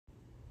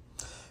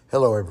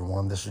Hello,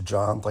 everyone. This is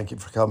John. Thank you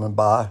for coming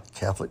by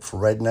Catholic for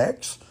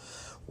Rednecks,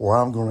 where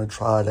I'm going to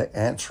try to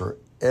answer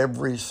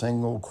every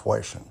single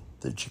question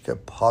that you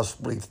could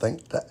possibly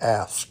think to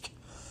ask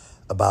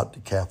about the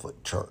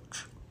Catholic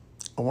Church.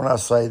 And when I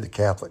say the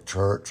Catholic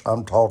Church,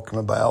 I'm talking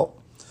about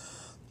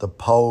the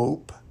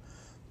Pope,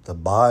 the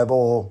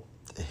Bible,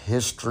 the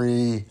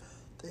history,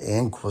 the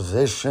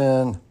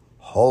Inquisition,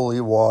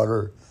 holy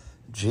water,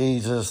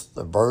 Jesus,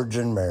 the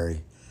Virgin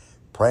Mary,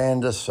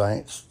 praying to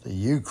saints, the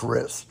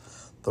Eucharist,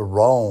 the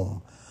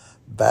Rome,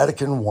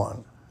 Vatican I,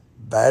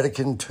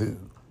 Vatican II,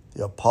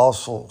 the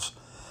Apostles,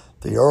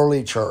 the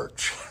early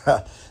church,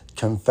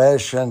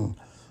 confession.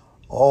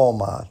 Oh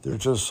my,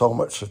 there's just so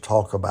much to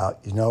talk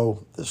about. You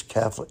know, this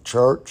Catholic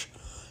Church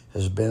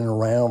has been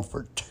around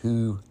for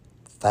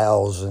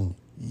 2,000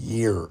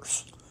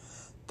 years.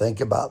 Think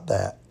about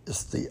that.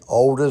 It's the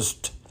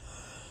oldest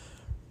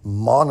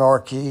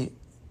monarchy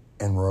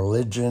and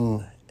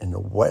religion in the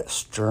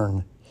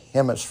Western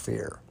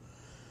Hemisphere,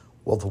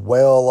 with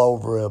well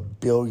over 1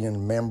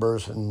 billion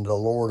members, and the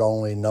Lord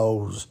only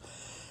knows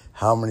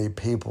how many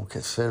people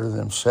consider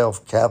themselves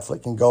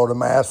Catholic and go to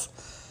Mass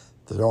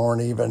that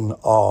aren't even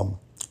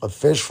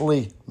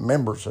officially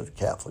members of the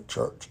Catholic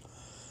Church.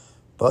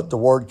 But the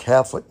word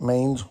Catholic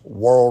means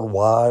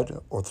worldwide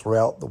or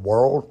throughout the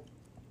world.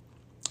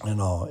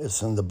 And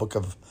it's in the book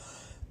of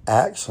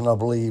Acts, and I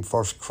believe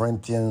 1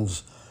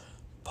 Corinthians,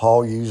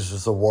 Paul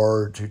uses the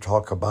word to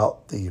talk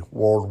about the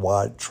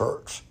worldwide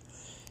church.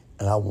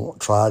 And I won't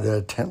try to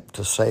attempt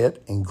to say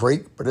it in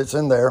Greek, but it's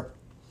in there.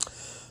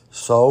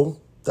 So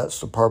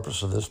that's the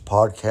purpose of this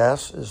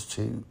podcast, is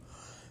to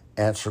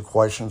answer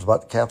questions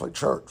about the Catholic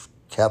Church,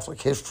 Catholic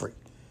history,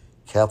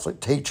 Catholic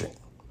teaching.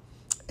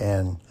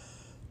 And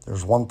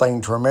there's one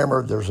thing to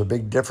remember: there's a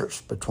big difference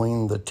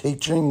between the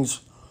teachings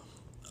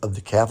of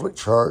the Catholic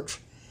Church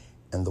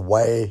and the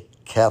way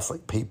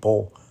Catholic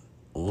people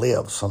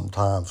live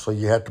sometimes. So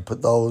you have to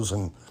put those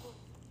in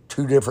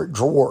two different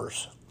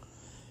drawers.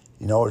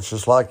 You know, it's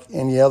just like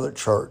any other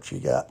church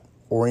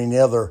or any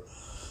other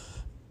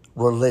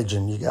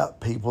religion. You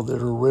got people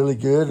that are really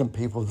good and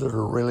people that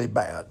are really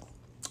bad.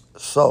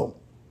 So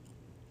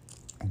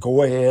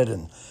go ahead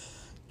and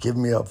give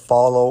me a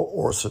follow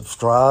or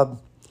subscribe.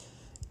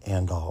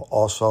 And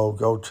also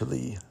go to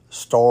the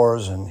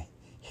stars and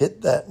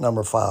hit that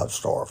number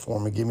 5-star for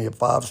me. Give me a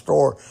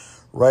 5-star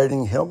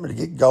rating. Help me to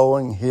get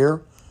going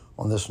here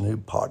on this new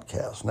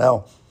podcast.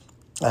 Now,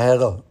 I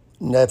had a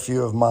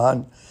nephew of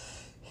mine.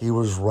 He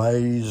was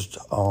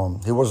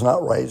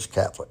not raised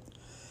Catholic.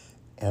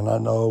 And I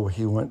know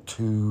he went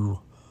to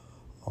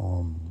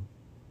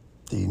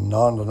the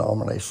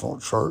non-denominational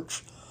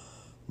church,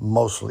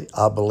 mostly,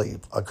 I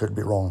believe. I could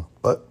be wrong.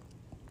 But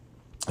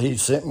he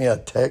sent me a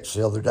text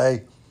the other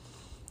day,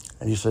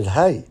 and he said,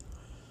 "Hey,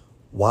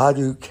 why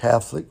do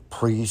Catholic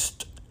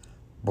priests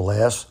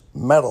bless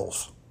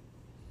metals?"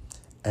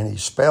 And he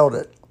spelled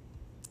it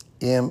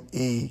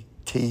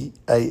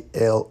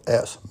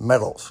METALS,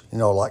 metals, you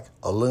know, like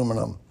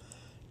aluminum,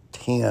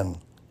 tin,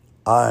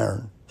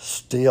 iron,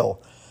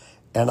 steel.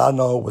 And I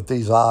know with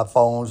these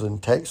iPhones and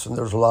texting,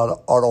 there's a lot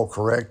of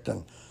autocorrect,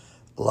 and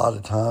a lot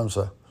of times,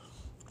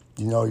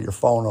 your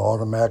phone will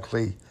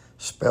automatically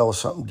spell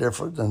something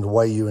different than the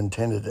way you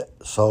intended it.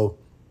 So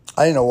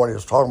I didn't know what he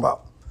was talking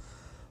about.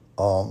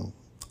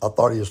 I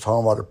thought he was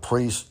talking about a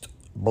priest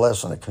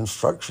blessing a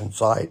construction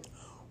site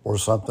or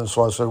something.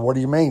 So I said, "What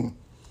do you mean?"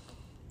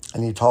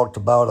 And he talked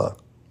about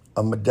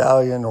a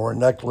medallion or a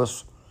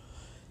necklace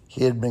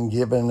he had been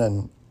given,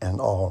 and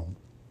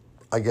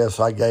I guess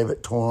I gave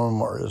it to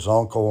him, or his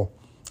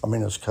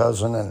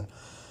cousin, and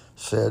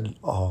said,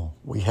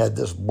 "We had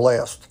this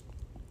blessed."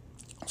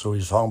 So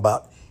he's talking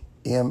about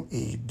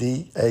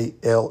MEDALS.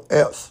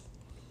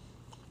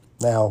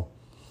 Now,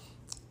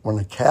 when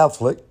a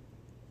Catholic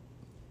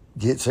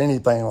gets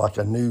anything like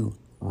a new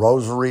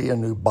rosary, a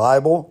new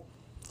Bible,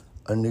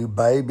 a new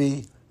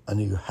baby, a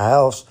new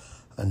house,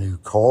 a new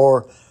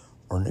car,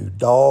 or a new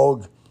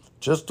dog,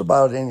 just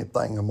about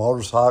anything, a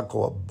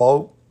motorcycle, a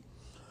boat,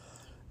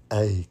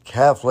 a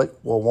Catholic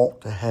will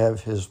want to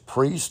have his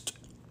priest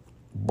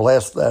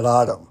bless that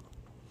item.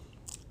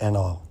 And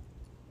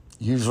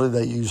usually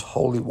they use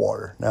holy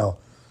water. Now,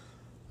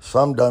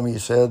 some dummy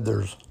said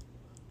there's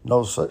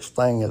no such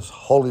thing as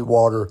holy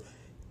water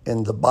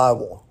in the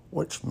Bible,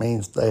 which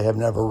means they have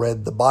never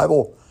read the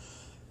Bible.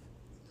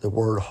 The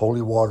word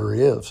holy water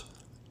is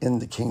in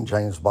the King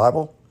James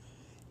Bible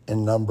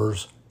in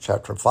Numbers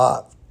chapter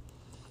 5.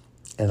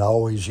 And I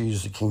always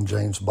use the King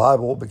James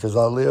Bible because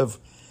I live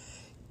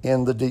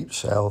in the Deep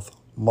South.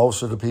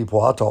 Most of the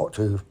people I talk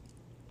to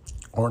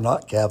are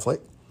not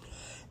Catholic,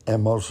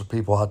 and most of the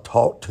people I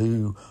talk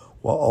to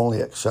will only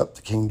accept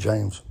the King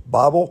James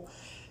Bible,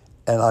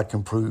 and I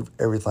can prove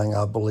everything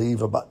I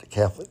believe about the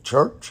Catholic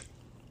Church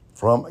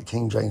from a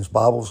King James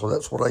Bible, so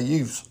that's what I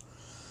use.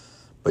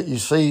 But you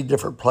see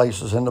different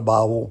places in the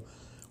Bible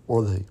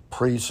where the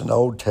priests in the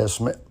Old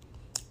Testament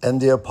and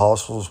the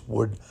apostles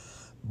would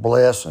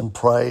bless and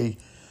pray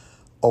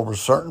over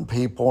certain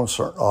people and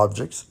certain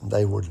objects.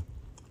 They would,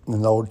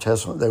 in the Old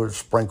Testament, they would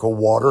sprinkle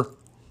water,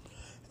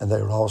 and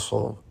they would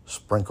also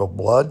sprinkle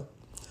blood.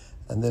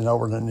 And then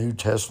over in the New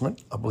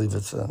Testament, I believe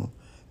it's in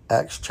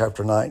Acts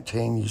chapter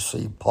 19, you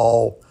see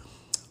Paul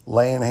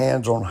laying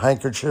hands on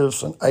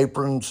handkerchiefs and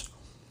aprons,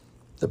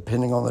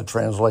 depending on the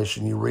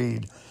translation you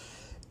read.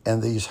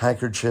 And these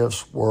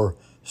handkerchiefs were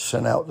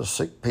sent out to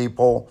sick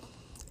people,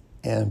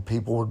 and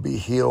people would be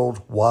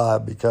healed. Why?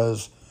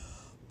 Because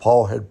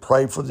Paul had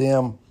prayed for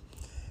them,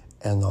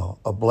 and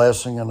a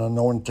blessing and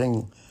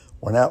anointing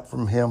went out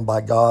from him by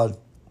God.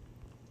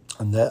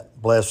 And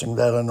that blessing,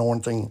 that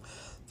anointing,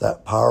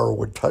 that power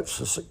would touch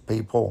the sick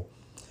people,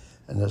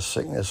 and the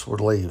sickness would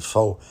leave.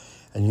 So,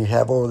 and you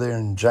have over there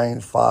in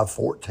James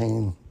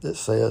 5:14 that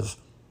says,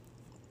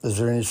 is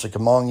there any sick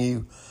among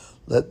you?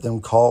 Let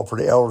them call for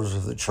the elders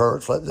of the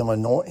church. Let them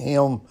anoint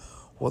him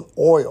with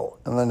oil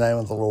in the name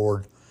of the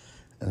Lord.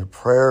 And the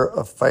prayer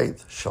of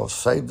faith shall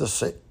save the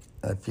sick.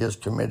 And if he has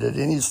committed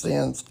any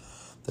sins,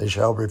 they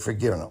shall be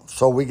forgiven him.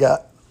 So we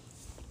got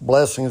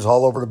blessings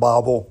all over the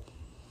Bible.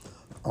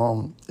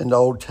 In the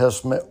Old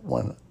Testament,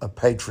 when a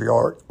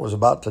patriarch was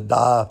about to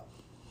die,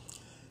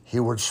 he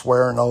would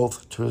swear an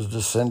oath to his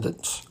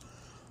descendants.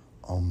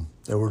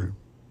 They would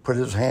put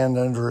his hand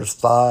under his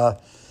thigh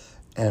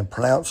and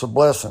pronounce a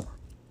blessing.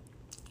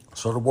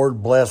 So the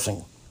word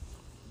blessing,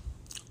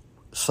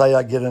 say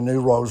I get a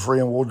new rosary,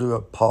 and we'll do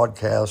a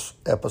podcast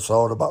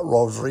episode about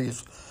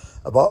rosaries,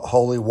 about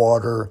holy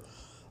water,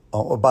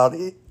 about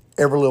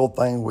every little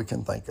thing we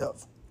can think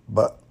of.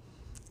 But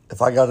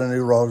if I got a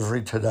new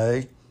rosary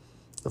today,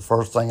 the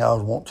first thing I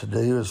would want to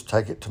do is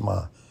take it to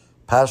my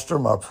pastor,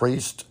 my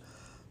priest,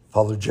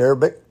 Father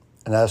Jerebic,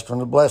 and ask him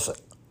to bless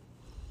it.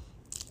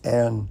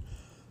 And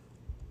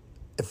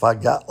if I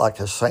got like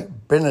a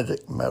St.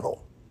 Benedict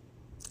medal,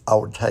 I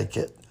would take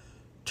it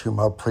to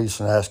my priest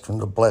and ask him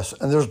to bless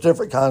it. And there's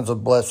different kinds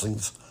of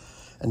blessings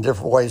and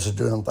different ways of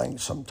doing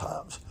things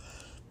sometimes.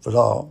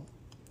 But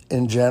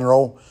in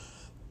general,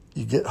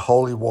 you get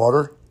holy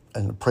water,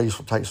 and the priest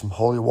will take some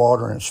holy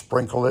water and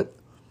sprinkle it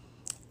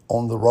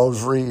on the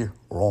rosary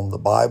or on the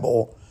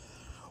Bible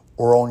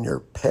or on your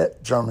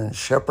pet German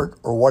Shepherd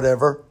or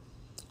whatever.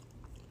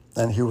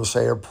 And he will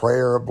say a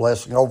prayer, a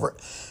blessing over it.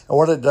 And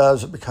what it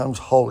does, it becomes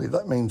holy.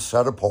 That means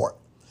set apart.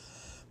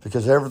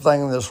 Because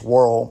everything in this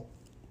world,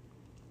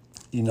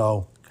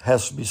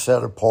 has to be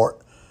set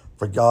apart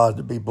for God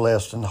to be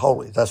blessed and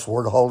holy. That's the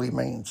word holy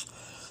means.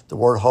 The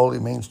word holy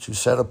means to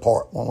set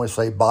apart. When we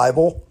say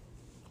Bible,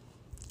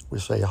 we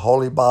say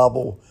Holy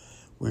Bible.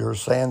 We are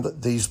saying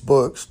that these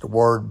books, the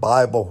word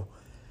Bible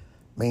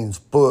means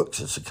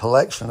books. It's a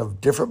collection of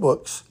different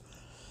books.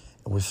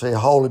 And we say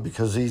holy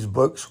because these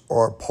books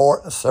are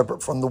apart and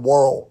separate from the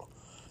world.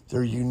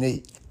 They're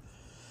unique.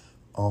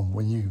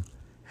 When you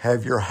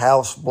have your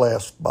house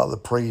blessed by the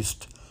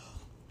priest,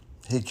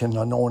 he can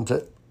anoint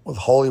it with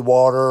holy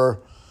water.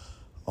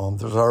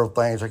 There's other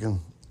things. They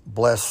can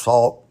bless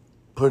salt,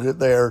 put it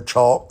there,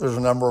 chalk. There's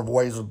a number of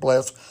ways to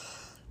bless.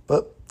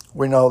 But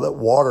we know that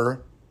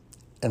water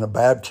in a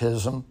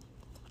baptism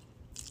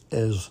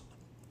is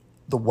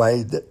the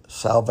way that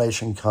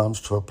salvation comes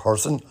to a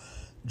person.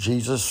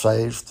 Jesus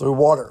saves through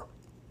water.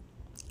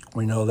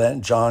 We know that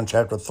in John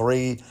chapter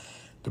 3,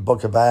 the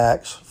book of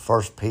Acts,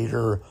 1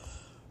 Peter,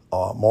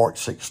 Mark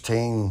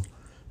 16,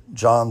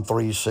 John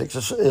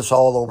 3:6. It's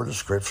all over the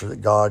scripture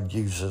that God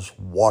uses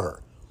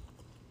water.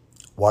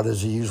 Why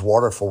does he use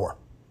water for?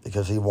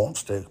 Because he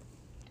wants to.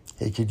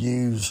 He could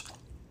use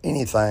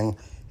anything.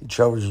 He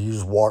chose to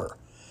use water.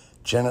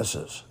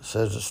 Genesis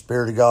says the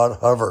Spirit of God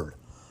hovered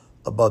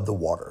above the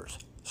waters.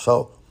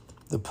 So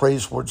the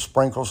priest would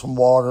sprinkle some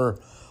water,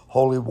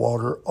 holy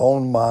water,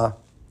 on my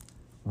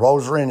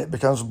rosary, and it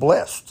becomes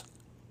blessed.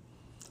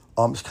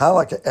 It's kind of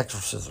like an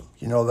exorcism.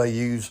 They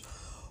use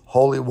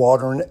holy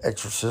water in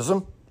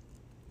exorcism.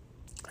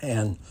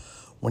 And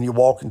when you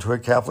walk into a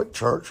Catholic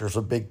church, there's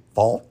a big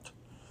font,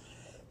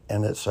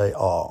 and it say,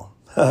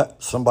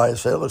 somebody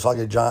said it looks like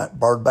a giant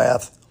bird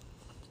bath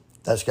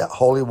that's got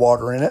holy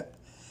water in it.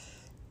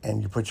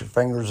 And you put your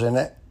fingers in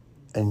it,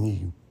 and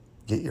you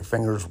get your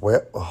fingers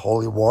wet with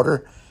holy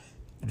water.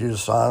 You do the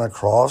sign of the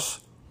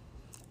cross,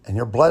 and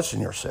you're blessing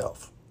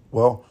yourself.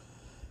 Well,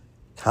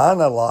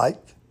 kind of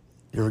like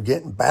you're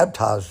getting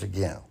baptized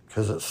again,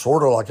 because it's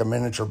sort of like a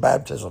miniature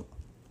baptism.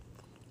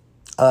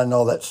 I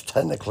know that's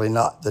technically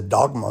not the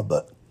dogma,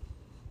 but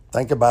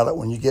think about it.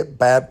 When you get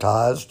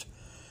baptized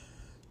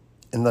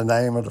in the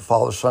name of the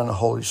Father, Son, and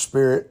Holy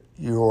Spirit,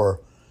 you're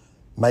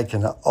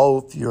making an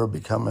oath. You're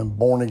becoming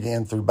born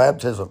again through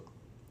baptism.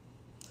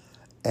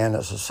 And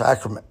it's a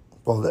sacrament.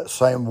 Well, that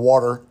same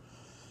water,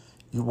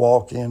 you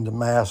walk into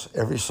Mass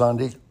every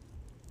Sunday,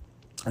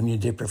 and you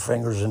dip your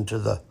fingers into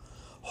the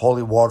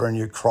holy water, and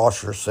you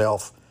cross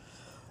yourself.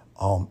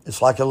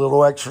 It's like a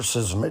little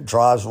exorcism. It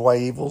drives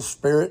away evil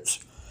spirits.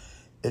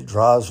 It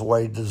drives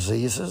away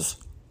diseases.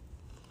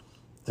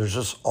 There's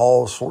just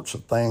all sorts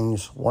of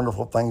things,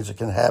 wonderful things that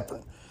can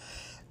happen.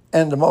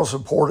 And the most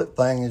important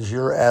thing is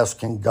you're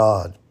asking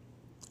God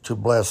to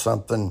bless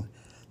something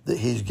that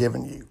he's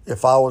given you.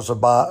 If I was to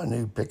buy a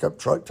new pickup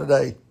truck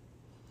today,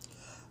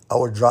 I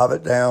would drive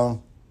it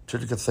down to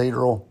the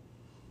cathedral.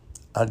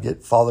 I'd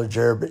get Father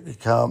Jeremy to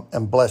come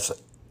and bless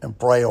it and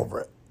pray over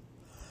it.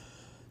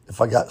 If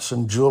I got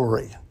some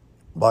jewelry,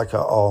 like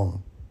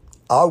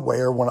I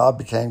wear when I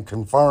became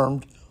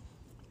confirmed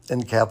in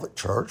the Catholic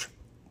Church,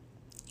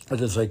 it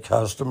is a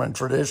custom and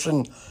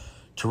tradition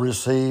to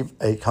receive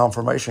a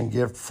confirmation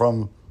gift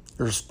from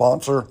your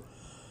sponsor,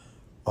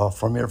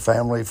 from your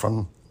family,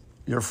 from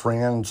your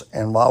friends,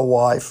 and my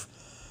wife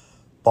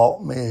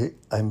bought me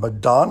a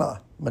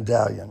Madonna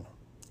medallion,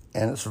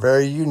 and it's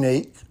very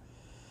unique,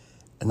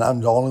 and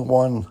I'm the only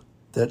one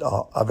that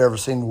I've ever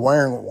seen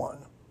wearing one,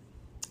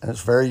 and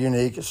it's very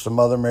unique. It's the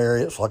Mother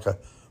Mary. It's like a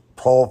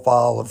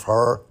profile of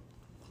her,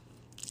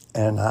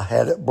 and I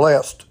had it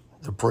blessed.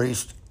 The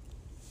priest,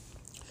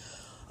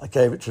 I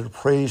gave it to the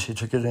priest. He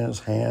took it in his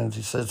hands.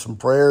 He said some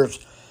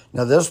prayers.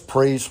 Now this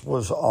priest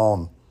was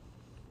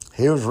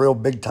he was real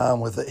big time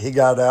with it. He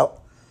got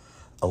out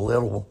a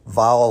little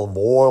vial of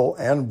oil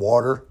and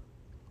water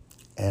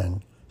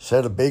and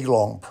said a big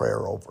long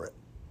prayer over it.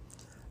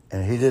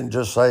 And he didn't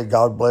just say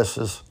God bless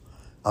us.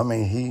 He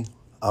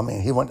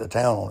went to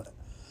town on it,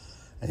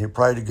 and he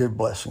prayed a good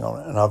blessing on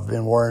it. And I've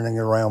been wearing it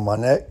around my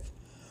neck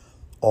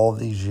all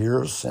these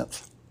years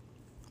since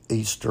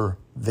Easter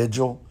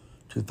Vigil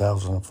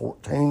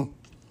 2014,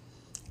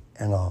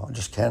 and I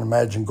just can't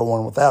imagine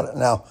going without it.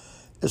 Now,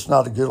 it's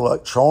not a good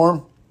luck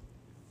charm.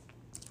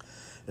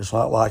 It's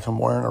not like I'm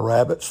wearing a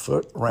rabbit's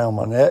foot around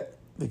my neck,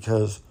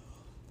 because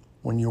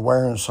when you're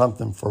wearing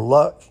something for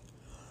luck,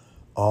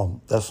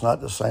 that's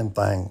not the same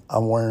thing.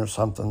 I'm wearing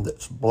something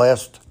that's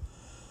blessed.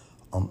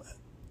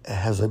 It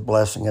has a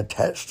blessing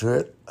attached to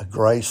it, a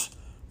grace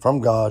from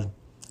God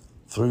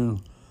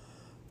through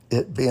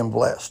it being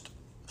blessed.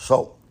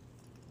 So,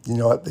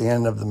 at the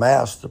end of the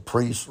Mass, the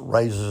priest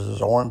raises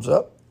his arms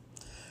up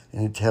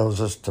and he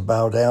tells us to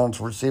bow down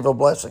to receive a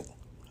blessing.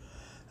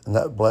 And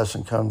that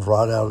blessing comes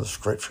right out of the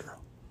Scripture.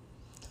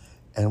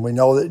 And we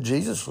know that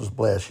Jesus was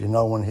blessed.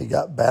 When he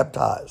got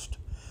baptized,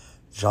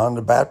 John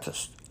the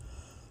Baptist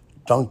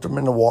dunked him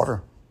in the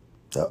water.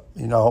 So,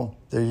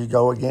 there you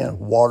go again,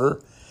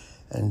 water,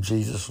 and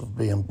Jesus was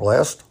being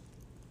blessed.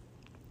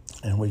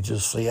 And we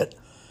just see it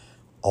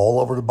all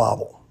over the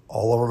Bible,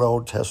 all over the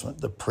Old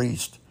Testament. The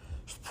priest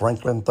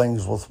sprinkling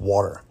things with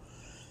water.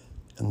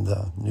 In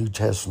the New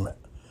Testament,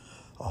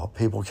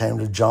 people came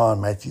to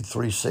John, Matthew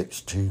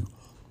 3:6, to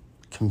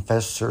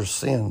confess their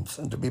sins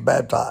and to be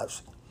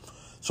baptized.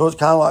 So it's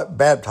kind of like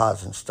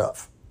baptizing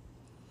stuff.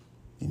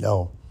 We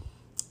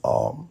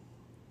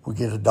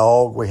get a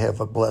dog, we have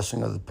a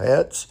blessing of the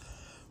pets,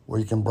 where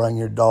you can bring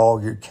your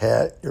dog, your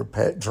cat, your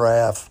pet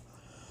giraffe,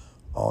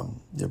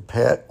 your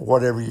pet,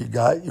 whatever you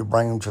got, you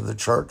bring them to the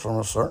church on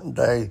a certain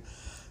day,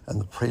 and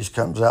the priest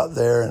comes out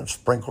there and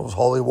sprinkles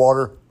holy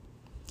water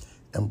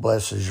and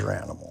blesses your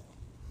animal.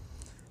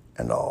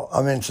 And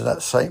I mentioned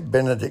that St.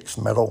 Benedict's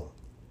medal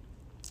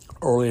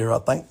earlier. I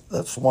think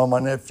that's the one my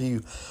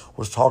nephew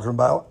was talking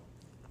about.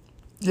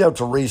 You have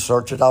to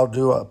research it. I'll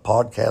do a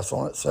podcast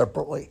on it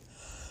separately.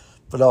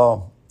 But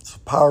it's a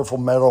powerful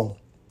medal.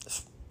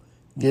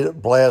 Get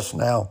it blessed.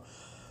 Now,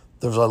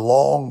 there's a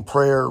long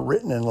prayer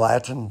written in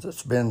Latin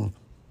that's been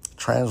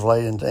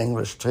translated into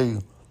English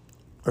too.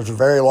 There's a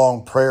very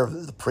long prayer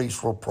that the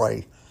priest will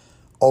pray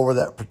over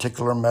that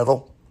particular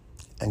medal,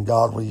 and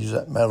God will use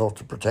that medal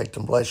to protect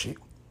and bless you.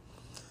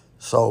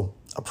 So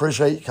I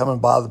appreciate you coming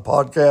by the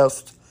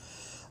podcast.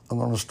 I'm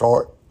going to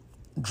start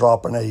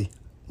dropping a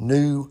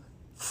new,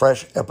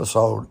 fresh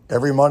episode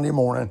every Monday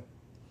morning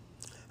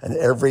and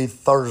every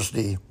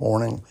Thursday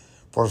morning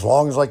for as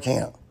long as I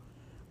can,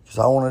 because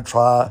I want to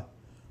try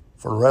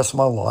for the rest of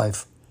my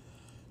life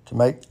to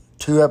make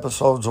 2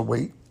 episodes a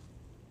week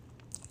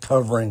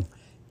covering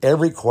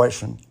every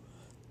question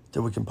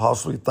that we can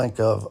possibly think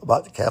of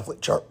about the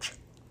Catholic Church,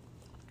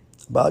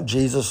 about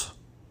Jesus,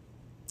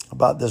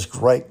 about this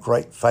great,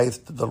 great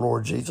faith that the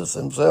Lord Jesus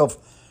himself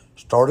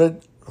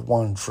started,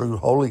 one true,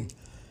 holy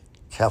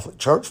Catholic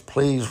Church.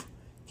 Please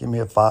give me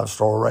a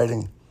 5-star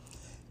rating,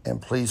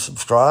 and please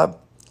subscribe,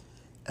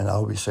 and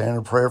I'll be saying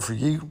a prayer for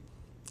you,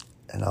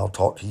 and I'll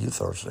talk to you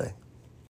Thursday.